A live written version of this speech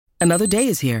Another day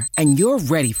is here, and you're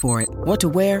ready for it. What to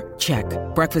wear? Check.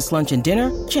 Breakfast, lunch, and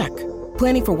dinner? Check.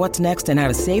 Planning for what's next and how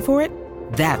to save for it?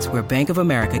 That's where Bank of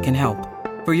America can help.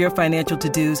 For your financial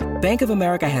to-dos, Bank of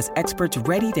America has experts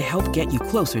ready to help get you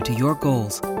closer to your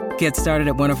goals. Get started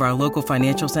at one of our local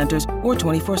financial centers or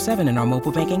 24/7 in our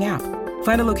mobile banking app.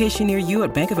 Find a location near you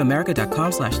at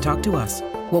bankofamerica.com/talktous.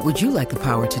 What would you like the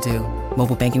power to do?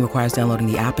 Mobile banking requires downloading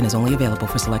the app and is only available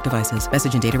for select devices.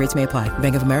 Message and data rates may apply.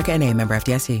 Bank of America N.A., member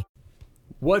FDIC.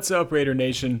 What's up, Raider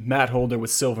Nation? Matt Holder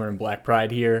with Silver and Black Pride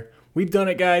here. We've done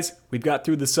it, guys. We've got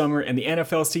through the summer, and the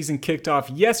NFL season kicked off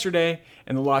yesterday,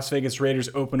 and the Las Vegas Raiders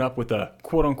open up with a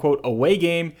quote-unquote away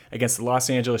game against the Los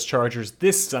Angeles Chargers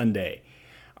this Sunday.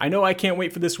 I know I can't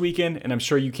wait for this weekend, and I'm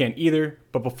sure you can't either,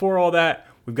 but before all that,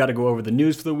 we've got to go over the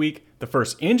news for the week, the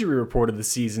first injury report of the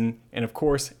season, and of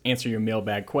course, answer your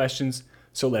mailbag questions,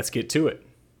 so let's get to it.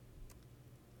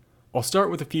 I'll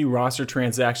start with a few roster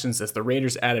transactions as the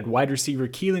Raiders added wide receiver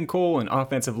Keelan Cole and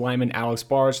offensive lineman Alex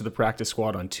Bars to the practice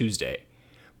squad on Tuesday.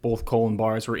 Both Cole and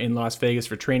Bars were in Las Vegas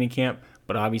for training camp,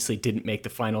 but obviously didn't make the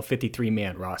final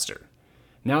 53-man roster.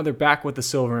 Now they're back with the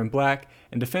Silver and Black,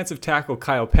 and defensive tackle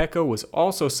Kyle Peko was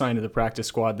also signed to the practice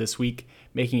squad this week,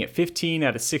 making it 15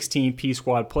 out of 16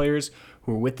 P-Squad players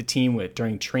who were with the team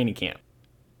during training camp.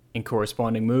 In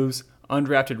corresponding moves,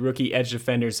 undrafted rookie edge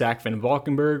defender Zach Van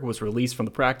Valkenburg was released from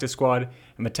the practice squad,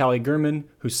 and Matali Gurman,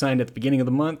 who signed at the beginning of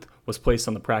the month, was placed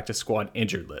on the practice squad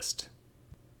injured list.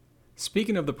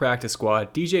 Speaking of the practice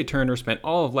squad, DJ Turner spent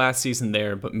all of last season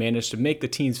there, but managed to make the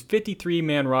team's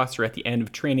 53-man roster at the end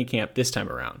of training camp this time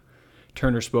around.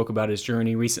 Turner spoke about his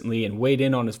journey recently and weighed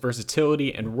in on his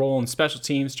versatility and role in special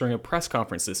teams during a press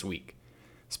conference this week.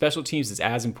 Special teams is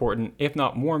as important, if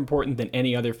not more important, than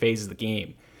any other phase of the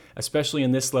game. Especially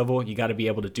in this level, you got to be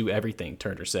able to do everything,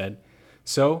 Turner said.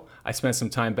 So, I spent some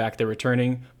time back there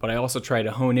returning, but I also tried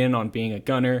to hone in on being a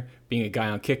gunner, being a guy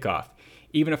on kickoff.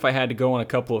 Even if I had to go on a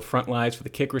couple of front lines for the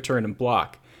kick return and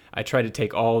block, I tried to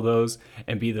take all of those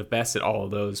and be the best at all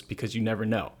of those because you never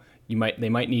know. They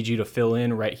might need you to fill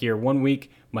in right here 1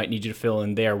 week, might need you to fill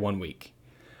in there 1 week.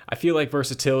 I feel like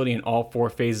versatility in all 4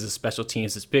 phases of special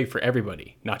teams is big for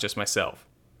everybody, not just myself.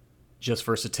 Just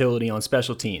versatility on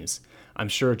special teams. I'm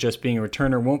sure just being a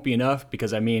returner won't be enough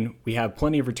because, we have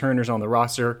plenty of returners on the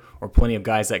roster or plenty of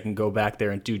guys that can go back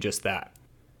there and do just that.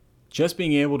 Just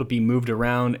being able to be moved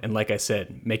around and, like I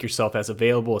said, make yourself as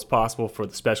available as possible for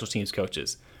the special teams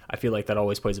coaches. I feel like that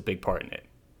always plays a big part in it.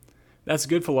 That's a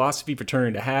good philosophy for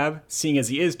Turner to have, seeing as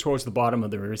he is towards the bottom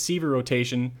of the receiver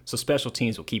rotation, so special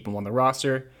teams will keep him on the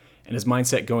roster, and his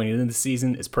mindset going into the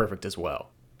season is perfect as well.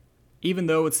 Even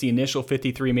though it's the initial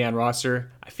 53-man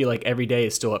roster, I feel like every day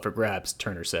is still up for grabs,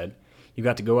 Turner said. You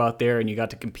got to go out there and you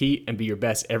got to compete and be your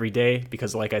best every day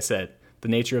because, like I said, the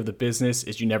nature of the business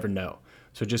is you never know.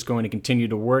 So just going to continue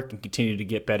to work and continue to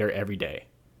get better every day.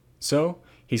 So,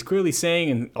 he's clearly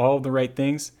saying all of the right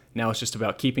things. Now it's just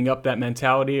about keeping up that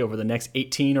mentality over the next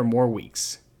 18 or more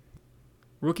weeks.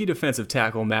 Rookie defensive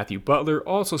tackle Matthew Butler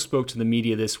also spoke to the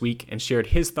media this week and shared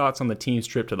his thoughts on the team's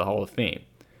trip to the Hall of Fame.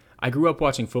 I grew up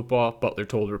watching football, Butler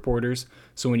told reporters,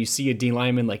 so when you see a D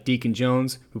lineman like Deacon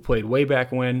Jones, who played way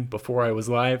back when, before I was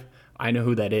live, I know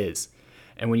who that is.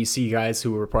 And when you see guys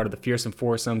who were part of the fearsome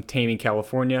foursome taming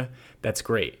California, that's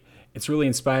great. It's really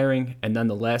inspiring, and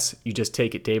nonetheless, you just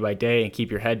take it day by day and keep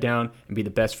your head down and be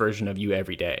the best version of you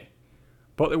every day.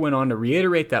 Butler went on to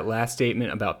reiterate that last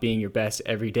statement about being your best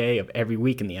every day of every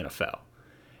week in the NFL.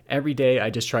 Every day,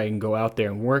 I just try and go out there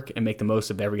and work and make the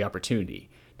most of every opportunity.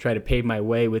 Try to pave my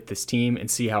way with this team and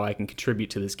see how I can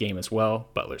contribute to this game as well,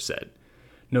 Butler said.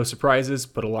 No surprises,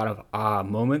 but a lot of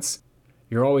moments.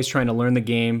 You're always trying to learn the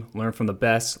game, learn from the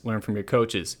best, learn from your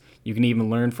coaches. You can even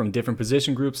learn from different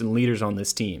position groups and leaders on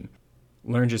this team.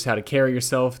 Learn just how to carry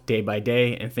yourself day by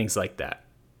day and things like that.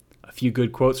 A few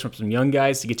good quotes from some young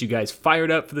guys to get you guys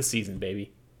fired up for the season,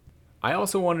 baby. I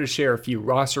also wanted to share a few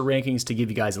roster rankings to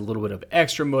give you guys a little bit of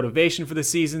extra motivation for the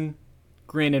season.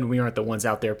 Granted, we aren't the ones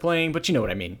out there playing, but you know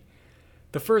what I mean.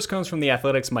 The first comes from The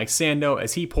Athletic's Mike Sando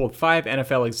as he pulled 5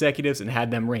 NFL executives and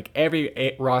had them rank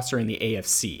every roster in the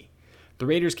AFC. The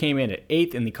Raiders came in at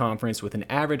 8th in the conference with an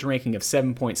average ranking of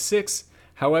 7.6.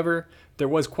 However, there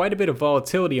was quite a bit of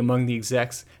volatility among the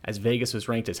execs as Vegas was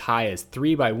ranked as high as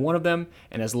 3 by one of them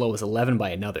and as low as 11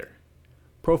 by another.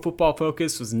 Pro Football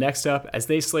Focus was next up as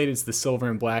they slated the Silver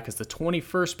and Black as the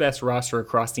 21st best roster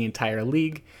across the entire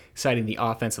league, citing the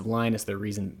offensive line as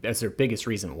their biggest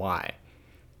reason why.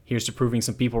 Here's to proving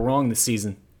some people wrong this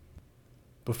season.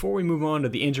 Before we move on to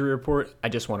the injury report, I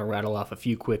just want to rattle off a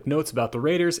few quick notes about the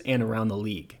Raiders and around the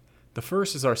league. The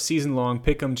first is our season-long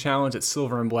Pick'em Challenge at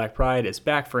Silver and Black Pride. It's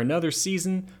back for another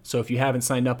season, so if you haven't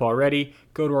signed up already,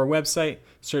 go to our website,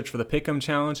 search for the Pick'em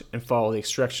Challenge, and follow the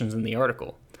instructions in the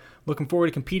article. Looking forward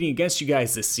to competing against you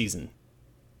guys this season.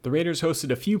 The Raiders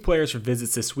hosted a few players for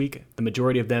visits this week, the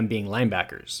majority of them being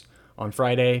linebackers. On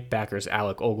Friday, backers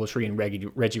Alec Ogletree and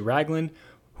Reggie Ragland,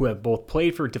 who have both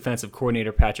played for defensive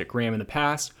coordinator Patrick Graham in the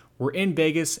past, were in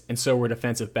Vegas, and so were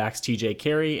defensive backs TJ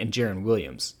Carey and Jaron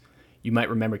Williams. You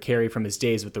might remember Carey from his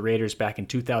days with the Raiders back in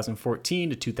 2014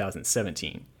 to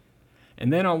 2017.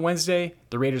 And then on Wednesday,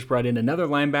 the Raiders brought in another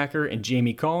linebacker in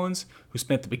Jamie Collins, who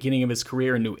spent the beginning of his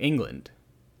career in New England.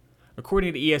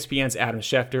 According to ESPN's Adam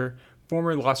Schefter,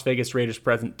 former Las Vegas Raiders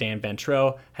president Dan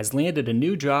Ventrell has landed a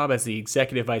new job as the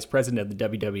executive vice president of the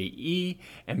WWE,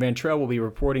 and Ventrell will be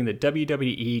reporting the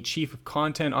WWE Chief of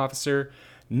Content Officer,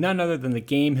 none other than the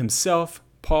game himself,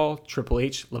 Paul Triple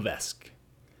H Levesque.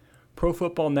 Pro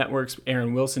Football Network's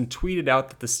Aaron Wilson tweeted out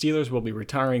that the Steelers will be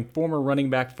retiring former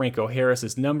running back Franco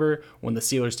Harris's number when the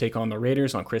Steelers take on the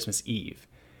Raiders on Christmas Eve.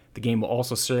 The game will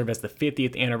also serve as the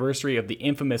 50th anniversary of the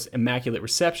infamous Immaculate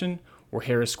Reception, where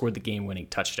Harris scored the game-winning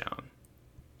touchdown.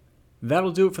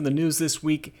 That'll do it for the news this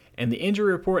week, and the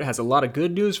injury report has a lot of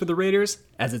good news for the Raiders,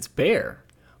 as it's bare.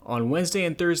 On Wednesday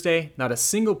and Thursday, not a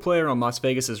single player on Las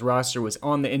Vegas's roster was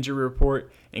on the injury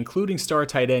report, including star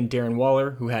tight end Darren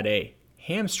Waller, who had a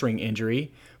hamstring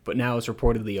injury, but now is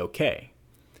reportedly okay.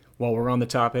 While we're on the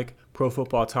topic, Pro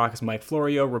Football Talk's Mike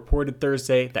Florio reported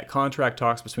Thursday that contract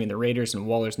talks between the Raiders and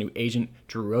Waller's new agent,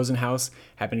 Drew Rosenhaus,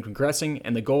 have been progressing,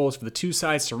 and the goal is for the two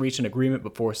sides to reach an agreement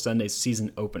before Sunday's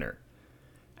season opener.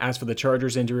 As for the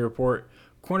Chargers injury report,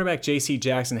 cornerback J.C.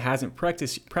 Jackson hasn't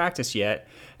practiced yet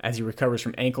as he recovers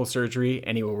from ankle surgery,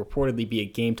 and he will reportedly be a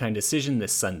game-time decision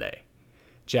this Sunday.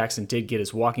 Jackson did get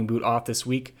his walking boot off this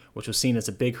week, which was seen as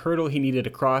a big hurdle he needed to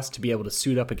cross to be able to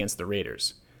suit up against the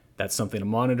Raiders. That's something to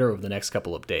monitor over the next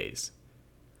couple of days.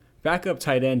 Backup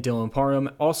tight end Dylan Parham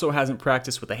also hasn't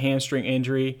practiced with a hamstring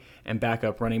injury, and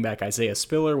backup running back Isaiah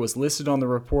Spiller was listed on the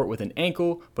report with an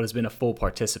ankle, but has been a full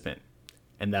participant.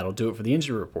 And that'll do it for the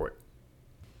injury report.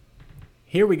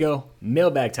 Here we go,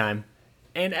 mailbag time.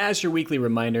 And as your weekly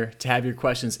reminder, to have your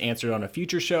questions answered on a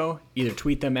future show, either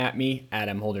tweet them at me,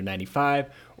 AdamHolder95,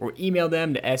 or email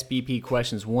them to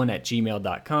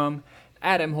sbpquestions1@gmail.com,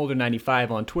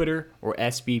 AdamHolder95 on Twitter, or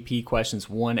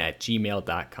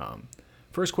sbpquestions1@gmail.com.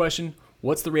 First question,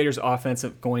 what's the Raiders' offense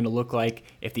going to look like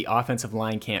if the offensive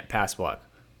line can't pass block?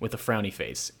 With a frowny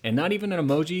face. And not even an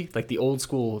emoji, like the old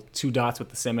school two dots with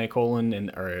the semicolon,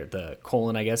 or the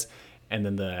colon, I guess, and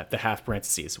then the half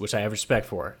parentheses, which I have respect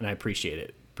for, and I appreciate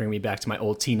it. Bring me back to my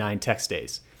old T9 text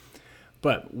days.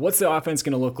 But what's the offense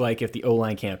going to look like if the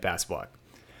O-line can't pass block?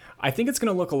 I think it's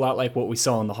going to look a lot like what we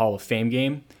saw in the Hall of Fame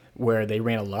game, where they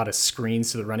ran a lot of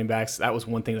screens to the running backs. That was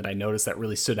one thing that I noticed that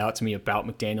really stood out to me about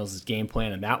McDaniels' game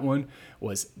plan, and that one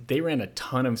was they ran a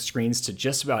ton of screens to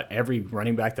just about every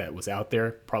running back that was out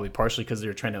there, probably partially because they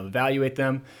were trying to evaluate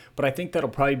them. But I think that'll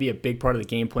probably be a big part of the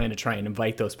game plan to try and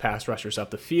invite those pass rushers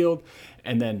up the field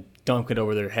and then dunk it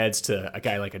over their heads to a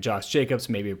guy like a Josh Jacobs,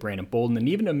 maybe a Brandon Bolden, and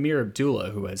even Amir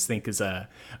Abdullah, who I think is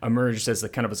emerged as a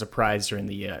kind of a surprise during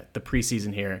the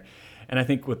preseason here. And I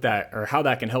think with that, or how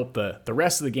that can help the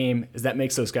rest of the game, is that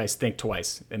makes those guys think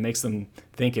twice. It makes them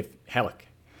think if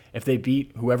they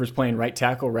beat whoever's playing right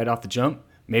tackle right off the jump,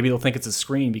 maybe they'll think it's a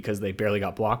screen because they barely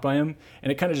got blocked by him. And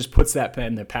it kind of just puts that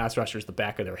in the pass rushers the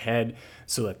back of their head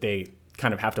so that they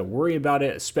kind of have to worry about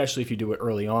it, especially if you do it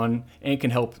early on, and it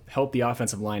can help the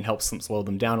offensive line, help slow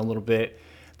them down a little bit.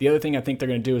 The other thing I think they're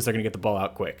going to do is they're going to get the ball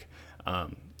out quick.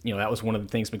 That was one of the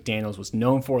things McDaniels was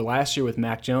known for last year with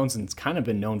Mac Jones, and it's kind of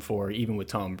been known for even with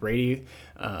Tom Brady,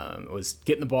 was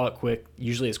getting the ball out quick.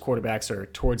 Usually his quarterbacks are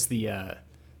towards the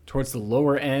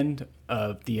lower end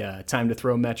of the time to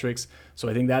throw metrics. So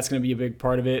I think that's going to be a big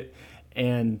part of it.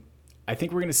 And I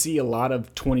think we're going to see a lot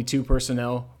of 22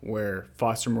 personnel where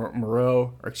 12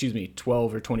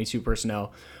 or 22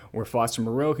 personnel where Foster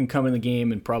Moreau can come in the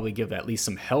game and probably give at least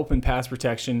some help in pass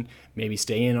protection, maybe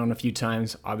stay in on a few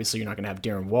times. Obviously, you're not going to have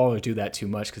Darren Waller do that too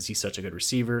much because he's such a good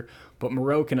receiver, but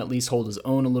Moreau can at least hold his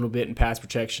own a little bit in pass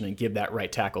protection and give that right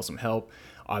tackle some help.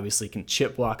 Obviously, can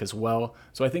chip block as well.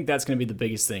 So I think that's going to be the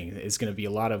biggest thing. It's going to be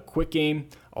a lot of quick game,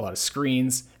 a lot of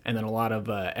screens, and then a lot of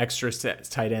extra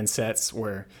tight end sets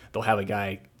where they'll have a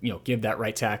guy, give that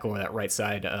right tackle or that right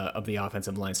side of the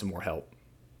offensive line some more help.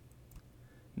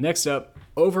 Next up,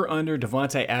 over-under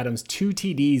Davante Adams 2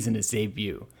 TDs in his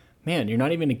debut. Man, you're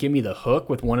not even going to give me the hook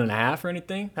with 1.5 or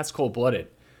anything? That's cold-blooded.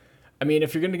 I mean,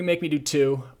 if you're going to make me do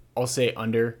 2, I'll say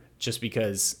under, just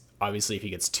because obviously if he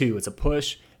gets 2, it's a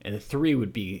push, and 3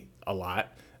 would be a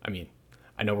lot. I mean,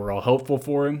 I know we're all hopeful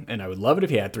for him, and I would love it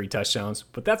if he had 3 touchdowns,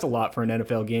 but that's a lot for an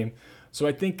NFL game. So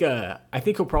I think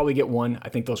he'll probably get 1. I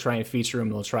think they'll try and feature him.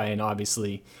 They'll try and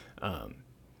obviously,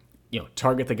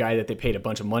 target the guy that they paid a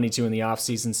bunch of money to in the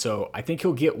offseason. So I think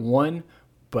he'll get 1,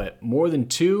 but more than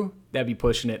 2, that'd be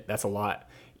pushing it. That's a lot.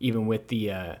 Even with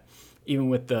the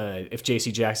if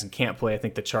J.C. Jackson can't play, I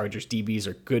think the Chargers DBs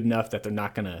are good enough that they're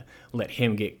not going to let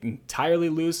him get entirely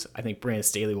loose. I think Brandon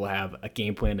Staley will have a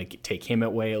game plan to take him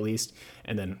away at least,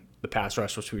 and then the pass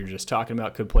rush, which we were just talking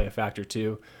about, could play a factor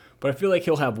too. But I feel like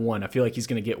he'll have 1. I feel like he's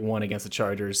going to get 1 against the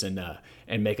Chargers and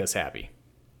make us happy.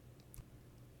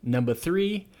 Number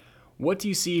 3, what do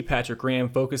you see Patrick Graham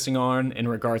focusing on in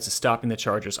regards to stopping the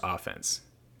Chargers offense?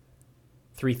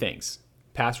 3 things: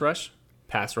 pass rush,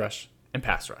 and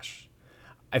pass rush.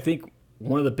 I think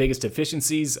one of the biggest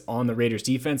deficiencies on the Raiders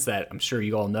defense that I'm sure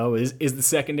you all know is the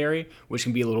secondary, which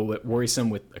can be a little bit worrisome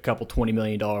with a couple $20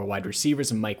 million wide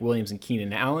receivers and Mike Williams and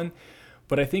Keenan Allen.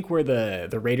 But I think where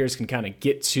the Raiders can kind of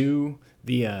get to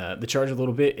the Chargers a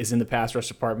little bit is in the pass rush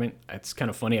department. It's kind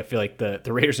of funny. I feel like the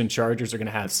Raiders and Chargers are going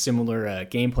to have similar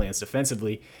game plans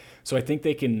defensively. So I think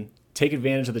they can take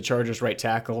advantage of the Chargers' right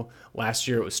tackle. Last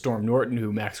year it was Storm Norton,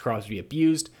 who Max Crosby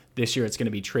abused. This year it's going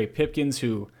to be Trey Pipkins,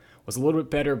 who was a little bit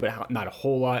better, but not a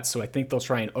whole lot. So I think they'll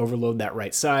try and overload that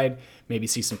right side, maybe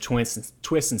see some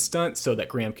twists and stunts so that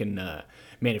Graham can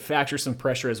manufacture some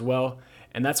pressure as well.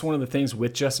 And that's one of the things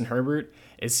with Justin Herbert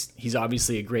is he's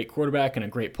obviously a great quarterback and a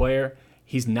great player.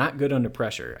 He's not good under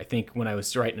pressure. I think when I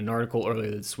was writing an article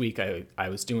earlier this week, I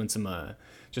was doing some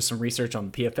research on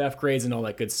the PFF grades and all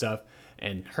that good stuff.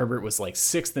 And Herbert was like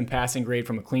 6th in passing grade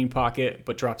from a clean pocket,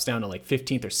 but drops down to like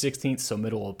 15th or 16th, so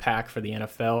middle of the pack for the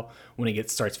NFL when he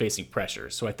starts facing pressure.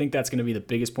 So I think that's going to be the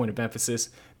biggest point of emphasis.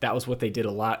 That was what they did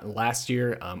a lot last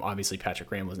year. Obviously, Patrick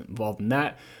Graham wasn't involved in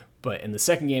that, but in the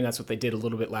second game, that's what they did a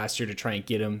little bit last year to try and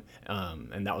get him,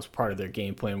 and that was part of their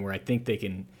game plan where I think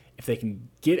if they can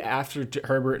get after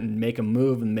Herbert and make him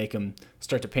move and make him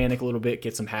start to panic a little bit,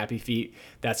 get some happy feet,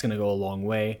 that's going to go a long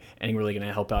way and really going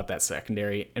to help out that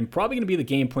secondary and probably going to be the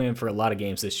game plan for a lot of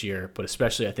games this year, but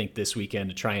especially I think this weekend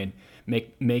to try and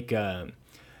make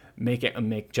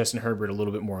Justin Herbert a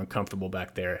little bit more uncomfortable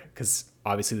back there because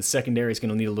obviously the secondary is going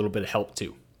to need a little bit of help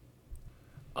too.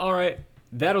 All right,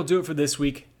 that'll do it for this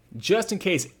week. Just in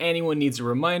case anyone needs a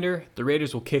reminder, the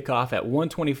Raiders will kick off at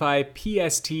 1:25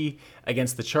 PST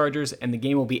against the Chargers, and the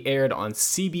game will be aired on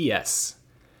CBS.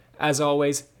 As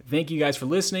always, thank you guys for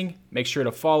listening. Make sure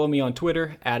to follow me on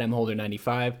Twitter,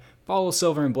 @mholder95. Follow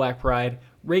Silver and Black Pride.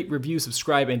 Rate, review,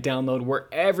 subscribe, and download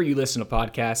wherever you listen to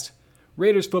podcasts.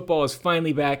 Raiders football is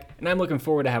finally back, and I'm looking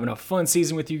forward to having a fun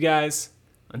season with you guys.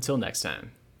 Until next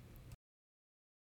time.